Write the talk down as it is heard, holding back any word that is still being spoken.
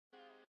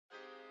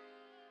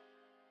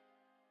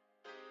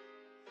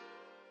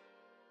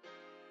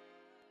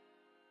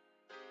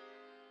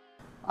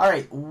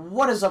Alright,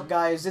 what is up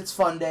guys, it's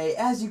Funday.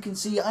 As you can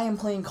see, I am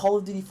playing Call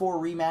of Duty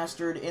 4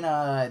 Remastered in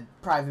a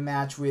private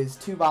match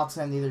with two bots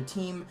on the other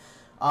team.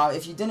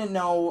 If you didn't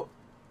know,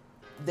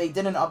 they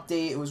did an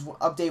update, it was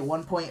update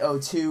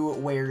 1.02,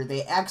 where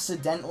they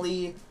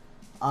accidentally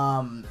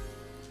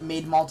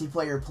made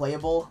multiplayer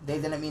playable. They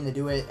didn't mean to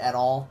do it at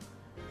all.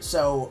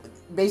 So,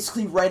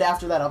 basically right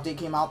after that update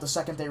came out, the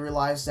second they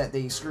realized that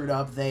they screwed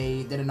up,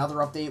 they did another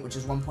update, which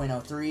is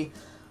 1.03.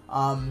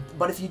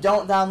 But if you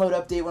don't download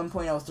update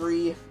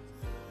 1.03,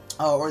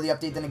 or the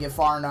update didn't get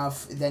far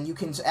enough, then you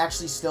can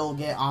actually still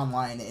get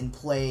online and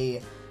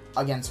play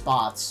against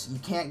bots. You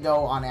can't go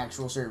on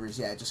actual servers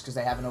yet, just because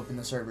they haven't opened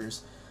the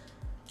servers.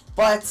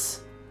 But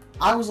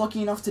I was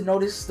lucky enough to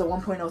notice the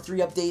 1.03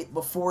 update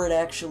before it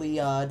actually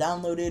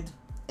downloaded,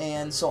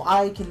 and so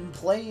I can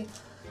play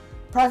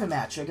private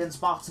match against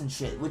bots and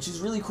shit, which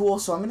is really cool.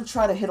 So I'm gonna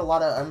try to hit a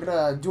lot of. I'm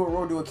gonna do a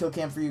road to a kill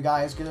cam for you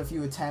guys, get a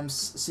few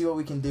attempts, see what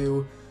we can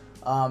do.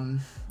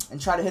 And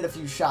try to hit a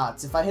few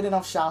shots. If I hit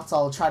enough shots,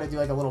 I'll try to do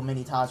like a little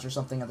mini Taj or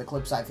something of the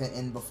clips I've hit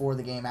in before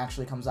the game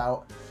actually comes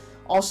out.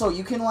 Also,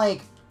 you can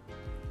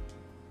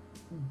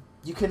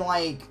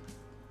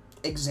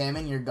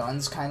examine your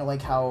guns, kind of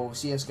like how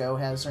CSGO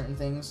has certain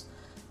things.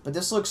 But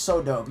this looks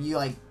so dope.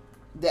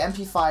 The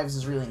MP5s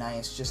is really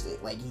nice.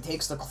 Just like he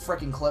takes the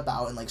freaking clip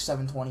out and like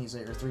 720s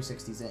it or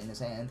 360s it in his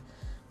hand,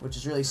 which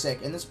is really sick.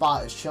 And this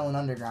bot is chilling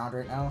underground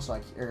right now,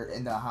 so or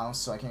in the house,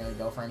 so I can't really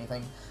go for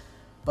anything.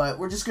 But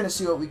we're just going to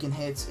see what we can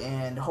hit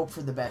and hope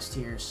for the best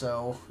here.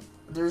 So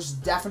there's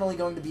definitely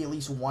going to be at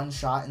least one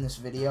shot in this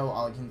video.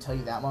 I can tell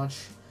you that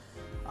much.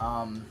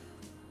 I'm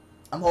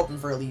hoping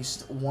for at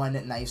least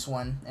one nice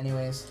one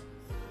anyways.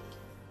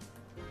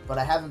 But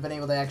I haven't been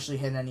able to actually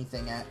hit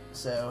anything yet.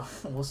 So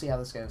we'll see how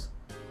this goes.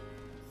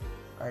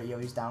 Alright, yo,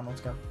 he's down.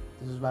 Let's go.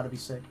 This is about to be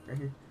sick right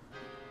here.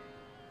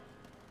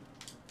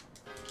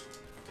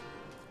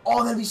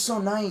 Oh, that'd be so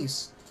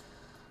nice.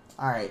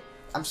 Alright.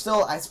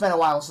 It's been a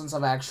while since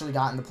I've actually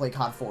gotten to play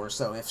COD 4,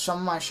 so if some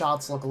of my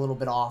shots look a little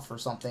bit off or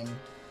something,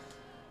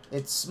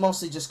 it's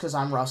mostly just because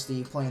I'm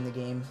rusty playing the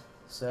game,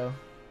 so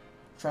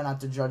try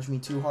not to judge me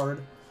too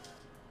hard.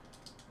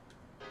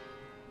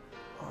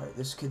 Alright,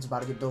 this kid's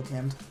about to get bill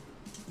cammed.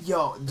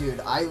 Yo, dude,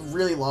 I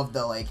really love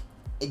the, like,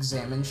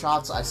 examine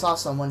shots. I saw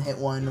someone hit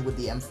one with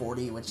the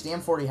M40, which the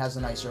M40 has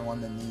a nicer one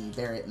than the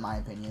Barrett, in my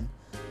opinion.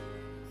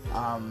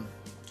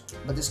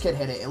 But this kid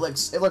hit it. It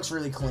looks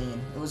really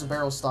clean. It was a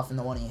barrel stuff in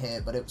the one he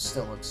hit, but it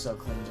still looks so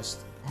clean.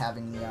 Just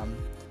having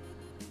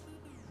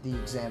the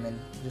examine,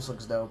 it just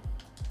looks dope.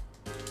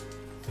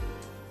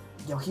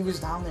 Yo, he was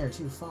down there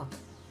too. Fuck.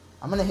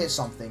 I'm gonna hit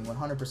something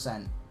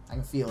 100%. I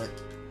can feel it.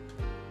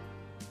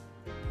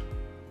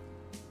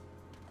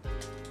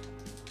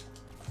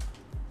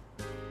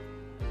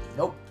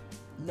 Nope.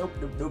 Nope.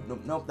 Nope. Nope.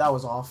 Nope. Nope. That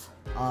was off.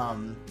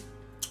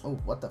 Oh,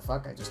 what the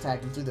fuck? I just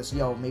tagged him through this.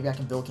 Yo, maybe I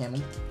can bill cam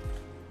him.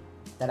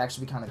 That'd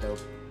actually be kind of dope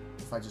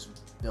if I just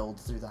build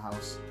through the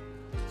house.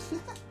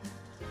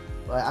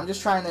 But I'm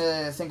just trying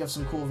to think of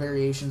some cool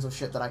variations of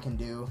shit that I can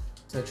do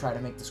to try to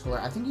make this cooler.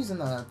 I think he's in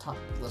the top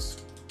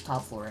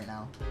floor right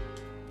now.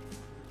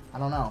 I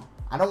don't know.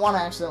 I don't want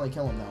to accidentally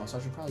kill him though, so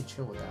I should probably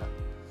chill with that.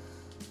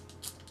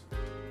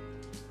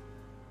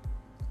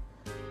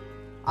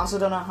 I also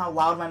don't know how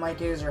loud my mic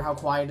is or how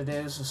quiet it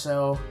is,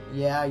 so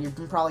yeah, you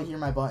can probably hear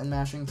my button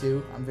mashing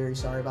too. I'm very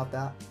sorry about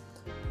that.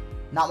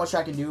 Not much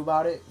I can do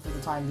about it for the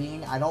time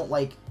being. I don't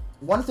like...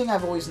 One thing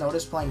I've always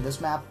noticed playing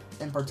this map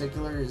in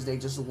particular is they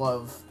just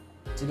love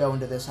to go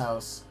into this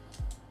house.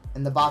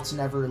 And the bots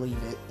never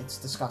leave it. It's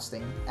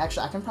disgusting.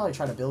 Actually, I can probably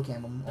try to bill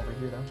cam him over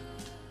here,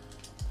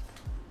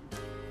 though.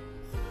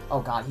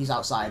 Oh, God, he's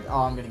outside.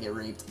 Oh, I'm gonna get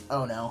raped.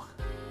 Oh, no.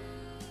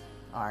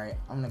 Alright,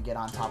 I'm gonna get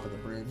on top of the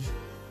bridge.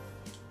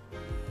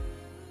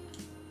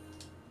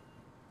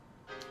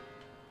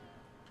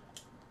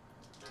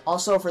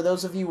 Also, for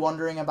those of you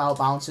wondering about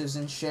bounces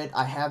and shit,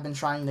 I have been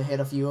trying to hit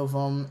a few of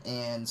them,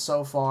 and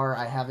so far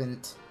I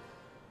haven't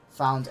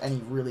found any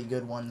really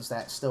good ones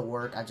that still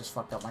work. I just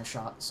fucked up my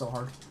shot so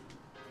hard.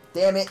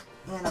 Damn it,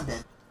 and I'm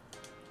dead.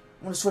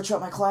 I'm gonna switch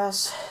up my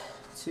class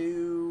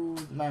to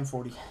my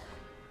M40.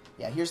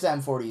 Yeah, here's the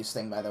M40's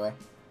thing, by the way.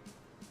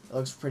 It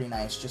looks pretty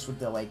nice, just with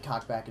the, like,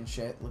 cockback and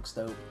shit. Looks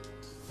dope.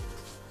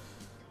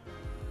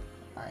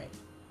 Alright.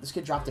 This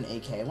kid dropped an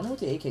AK. I wonder what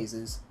the AK's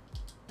is.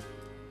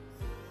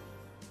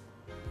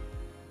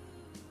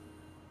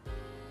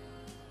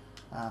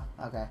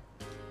 Okay.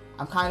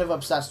 I'm kind of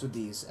obsessed with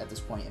these at this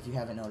point, if you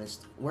haven't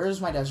noticed.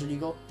 Where's my Desert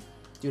Eagle?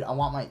 Dude, I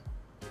want my...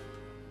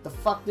 The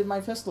fuck did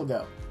my pistol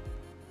go?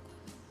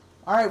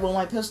 Alright, well,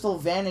 my pistol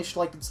vanished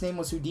like its name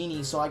was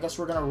Houdini, so I guess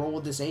we're gonna roll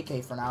with this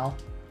AK for now,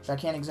 which I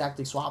can't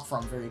exactly swap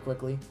from very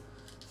quickly.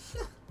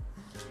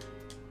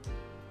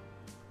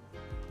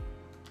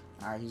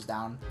 Alright, he's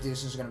down.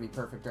 This is gonna be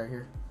perfect right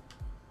here.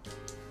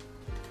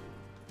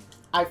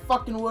 I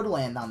fucking would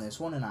land on this,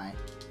 wouldn't I?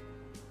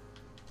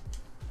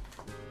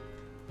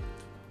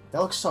 That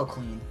looks so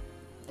clean.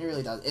 It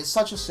really does. It's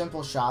such a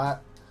simple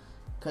shot,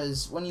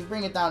 because when you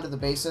bring it down to the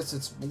basics,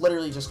 it's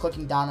literally just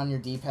clicking down on your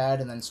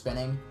D-pad and then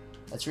spinning.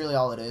 That's really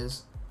all it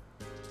is.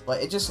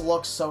 But it just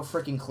looks so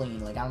freaking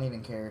clean. Like, I don't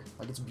even care.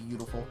 Like, it's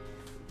beautiful.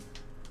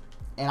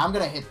 And I'm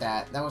gonna hit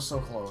that. That was so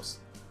close.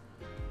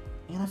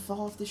 And I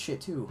fell off this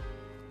shit, too.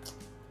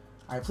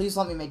 Alright, please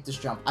let me make this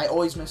jump. I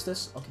always miss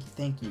this. Okay,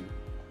 thank you.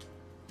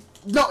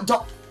 No,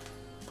 don't!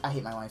 I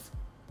hate my life.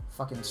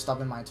 Fucking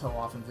stubbing my toe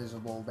off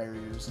invisible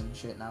barriers and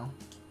shit now.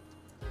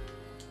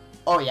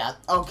 Oh, yeah.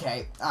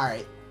 Okay.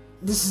 Alright.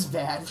 This is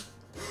bad.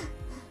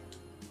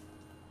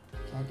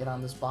 Can't get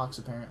on this box,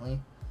 apparently.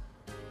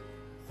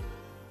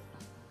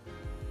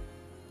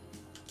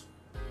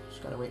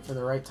 Just gotta wait for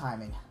the right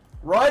timing.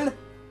 Run!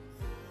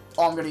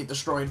 Oh, I'm gonna get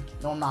destroyed.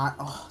 No, I'm not.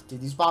 Oh, dude,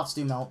 these bots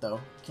do melt,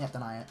 though. Can't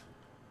deny it.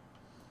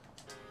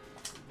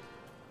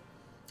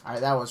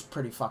 Alright, that was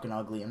pretty fucking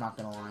ugly, I'm not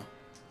gonna lie.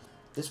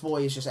 This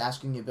boy is just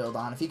asking you to build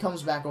on. If he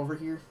comes back over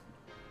here,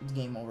 it's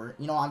game over.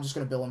 You know, I'm just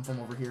gonna build him from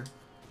over here.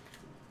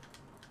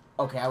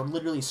 Okay, I would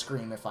literally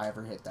scream if I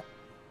ever hit that.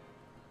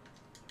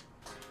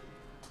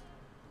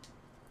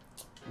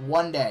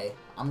 One day,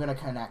 I'm gonna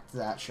connect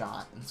that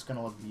shot. It's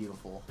gonna look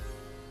beautiful.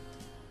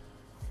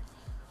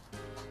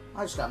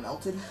 I just got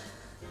melted.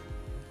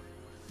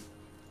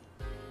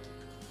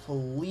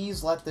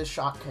 Please let this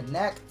shot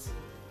connect.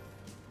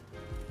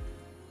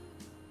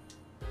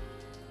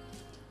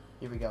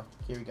 Here we go.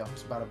 Here we go.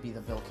 It's about to be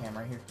the Bill cam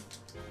right here.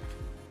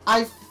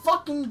 I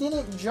fucking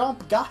didn't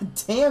jump. God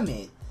damn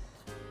it.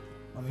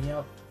 Let me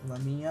up.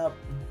 Let me up.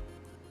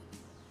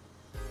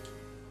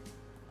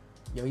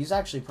 Yo, he's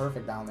actually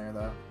perfect down there,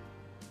 though.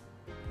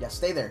 Yeah,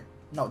 stay there.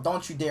 No,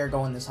 don't you dare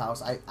go in this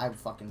house. I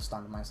fucking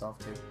stunned myself,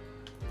 too.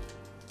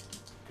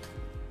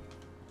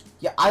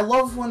 Yeah, I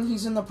love when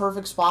he's in the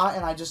perfect spot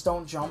and I just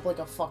don't jump like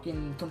a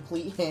fucking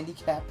complete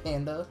handicapped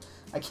panda.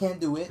 I can't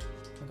do it.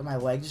 Look at my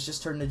legs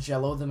just turn to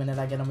jello the minute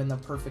I get them in the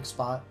perfect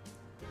spot.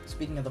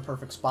 Speaking of the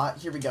perfect spot,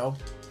 here we go.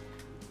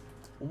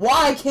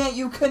 Why can't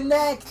you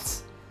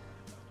connect?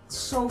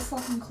 So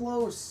fucking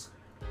close.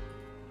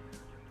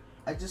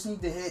 I just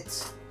need to hit.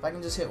 If I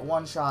can just hit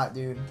one shot,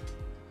 dude.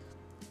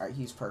 Alright,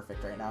 he's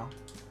perfect right now.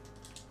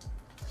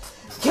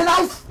 Can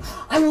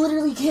I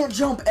literally can't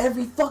jump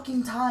every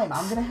fucking time.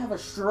 I'm gonna have a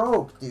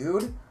stroke,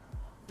 dude.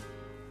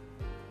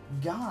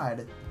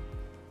 God.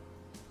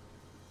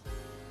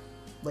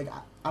 Like,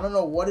 I don't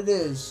know what it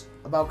is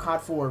about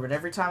COD 4, but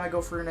every time I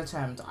go for an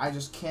attempt, I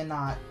just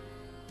cannot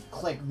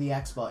click the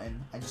X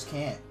button. I just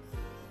can't.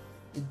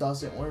 It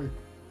doesn't work.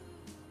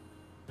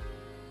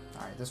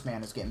 Alright, this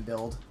man is getting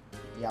billed.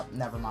 Yep,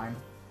 never mind.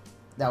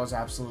 That was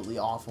absolutely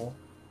awful.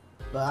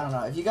 But I don't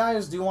know. If you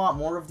guys do want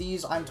more of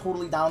these, I'm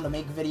totally down to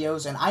make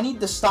videos. And I need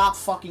to stop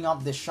fucking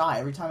up this shot.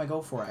 Every time I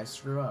go for it, I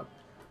screw up.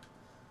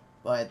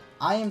 But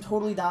I am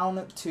totally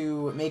down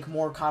to make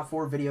more COD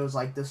 4 videos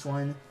like this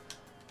one.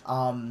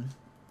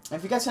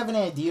 If you guys have any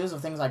ideas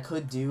of things I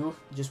could do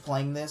just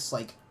playing this,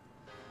 like,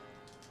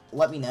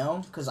 let me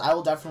know. Because I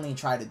will definitely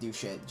try to do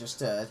shit just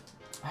to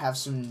have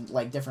some,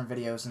 like, different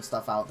videos and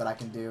stuff out that I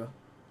can do.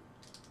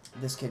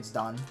 This kid's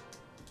done.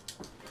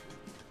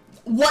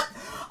 What?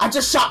 I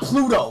just shot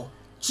Pluto!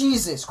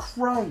 Jesus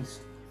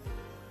Christ!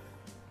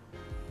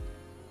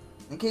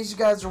 In case you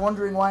guys are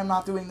wondering why I'm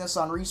not doing this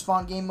on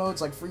respawn game modes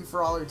like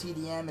free-for-all or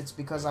TDM, it's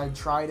because I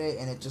tried it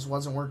and it just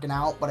wasn't working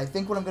out. But I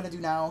think what I'm going to do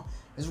now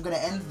is I'm going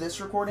to end this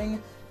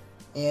recording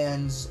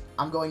and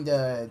I'm going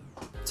to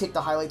take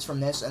the highlights from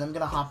this and I'm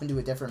going to hop into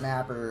a different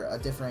map or a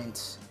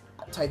different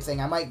type thing.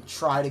 I might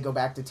try to go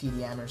back to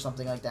TDM or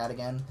something like that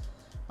again.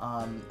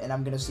 And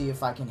I'm going to see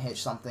if I can hit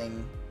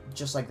something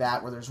just like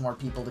that where there's more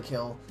people to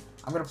kill.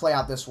 I'm going to play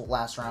out this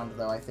last round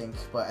though, I think,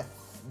 but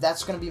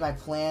that's going to be my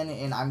plan,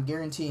 and I'm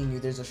guaranteeing you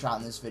there's a shot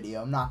in this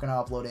video. I'm not going to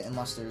upload it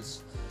unless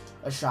there's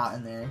a shot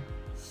in there.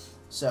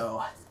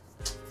 So,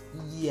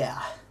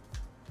 yeah.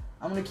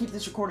 I'm going to keep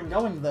this recording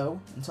going though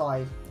until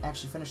I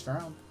actually finish the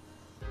round.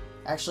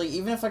 Actually,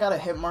 even if I got a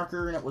hit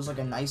marker and it was like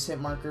a nice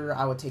hit marker,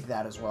 I would take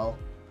that as well.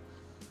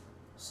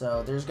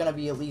 So, there's going to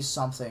be at least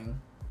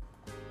something.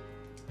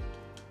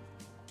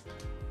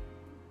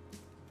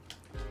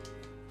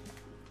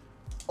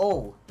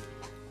 Oh,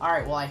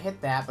 alright, well I hit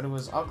that, but it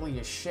was ugly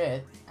as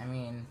shit. I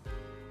mean...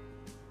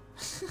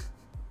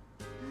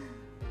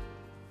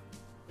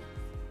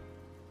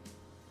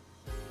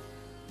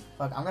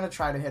 Fuck, I'm gonna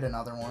try to hit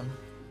another one.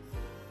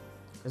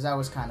 Because that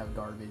was kind of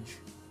garbage,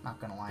 not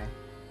gonna lie.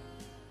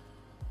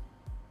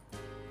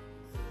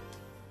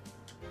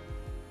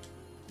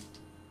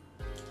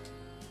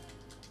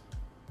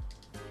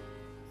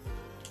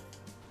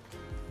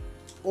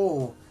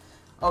 Oh,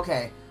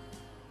 okay.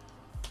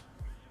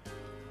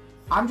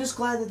 I'm just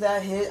glad that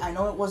that hit. I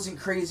know it wasn't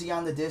crazy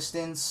on the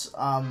distance.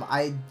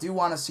 I do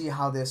want to see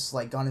how this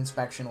like gun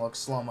inspection looks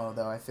slow-mo,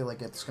 though. I feel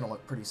like it's going to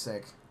look pretty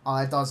sick. Oh,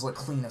 it does look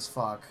clean as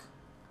fuck.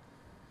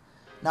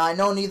 Now, I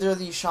know neither of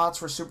these shots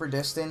were super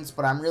distance,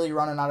 but I'm really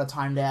running out of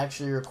time to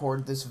actually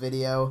record this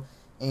video.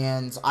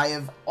 And I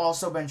have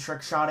also been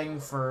trick-shotting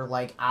for,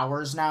 like,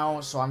 hours now,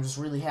 so I'm just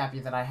really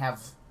happy that I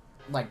have,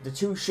 like, the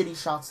 2 shitty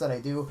shots that I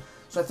do.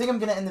 So I think I'm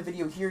going to end the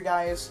video here,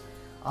 guys.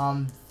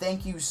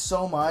 Thank you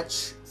so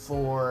much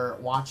for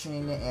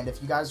watching, and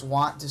if you guys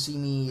want to see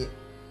me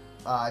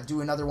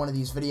do another one of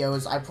these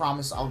videos. I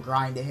promise I'll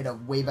grind to hit a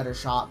way better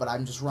shot, but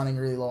I'm just running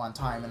really low on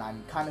time, and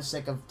I'm kind of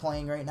sick of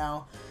playing right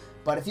now.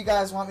 But if you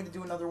guys want me to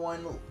do another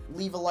one,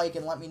 leave a like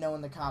and let me know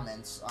in the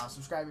comments.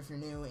 Subscribe if you're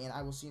new, and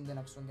I will see you in the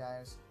next one,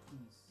 guys.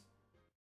 Peace.